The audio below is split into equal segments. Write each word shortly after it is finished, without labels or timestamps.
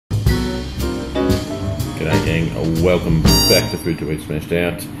G'day gang, welcome back to Food to Eat Smashed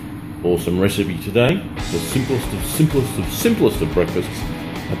Out. Awesome recipe today. The simplest of breakfasts.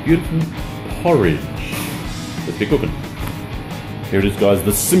 A beautiful porridge. Let's get cooking. Here it is guys,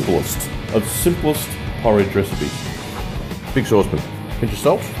 the simplest porridge recipes. Big saucepan, pinch of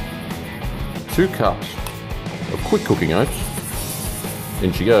salt, 2 cups of quick cooking oats.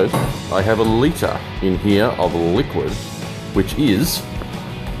 In she goes. I have a litre in here of liquid, which is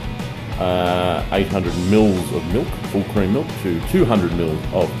 800 mils of milk, full cream milk, to 200 mils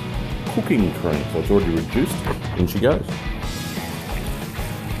of cooking cream. So it's already reduced. In she goes.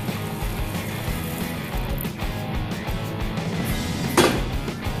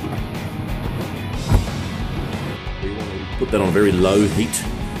 You want to put that on very low heat,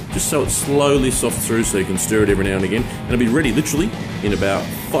 just so it slowly softs through, so you can stir it every now and again. And it'll be ready literally in about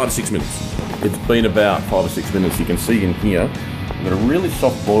 5 to 6 minutes. It's been about 5 or 6 minutes. You can see in here, we've got a really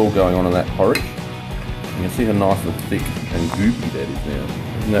soft boil going on in that porridge. You can see how nice and thick and goopy that is now.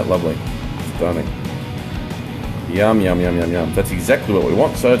 Isn't that lovely? Stunning. Yum, yum, yum, yum, yum. That's exactly what we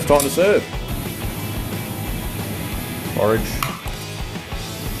want, so it's time to serve. Porridge.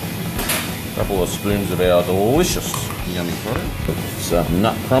 A couple of spoons of our delicious yummy porridge. Some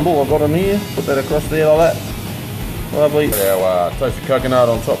nut crumble I've got on here. Put that across there like that. Lovely. Put our toasted coconut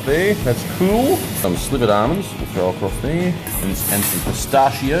on top there. That's cool. Some slivered almonds we'll throw across there. And some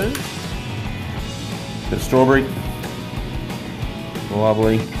pistachios. Bit of strawberry.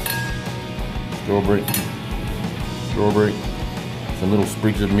 Lovely. Strawberry. Strawberry. Some little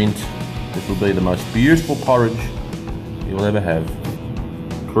sprigs of mint. This will be the most beautiful porridge you'll ever have.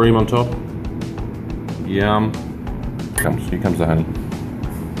 Cream on top. Yum. Here comes the honey.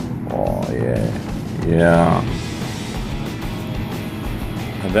 Oh yeah. Yeah.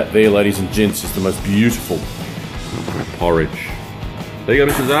 And that there, ladies and gents, is the most beautiful porridge. There you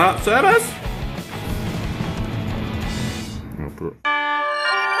go, Mrs. Sabas. I'll put it.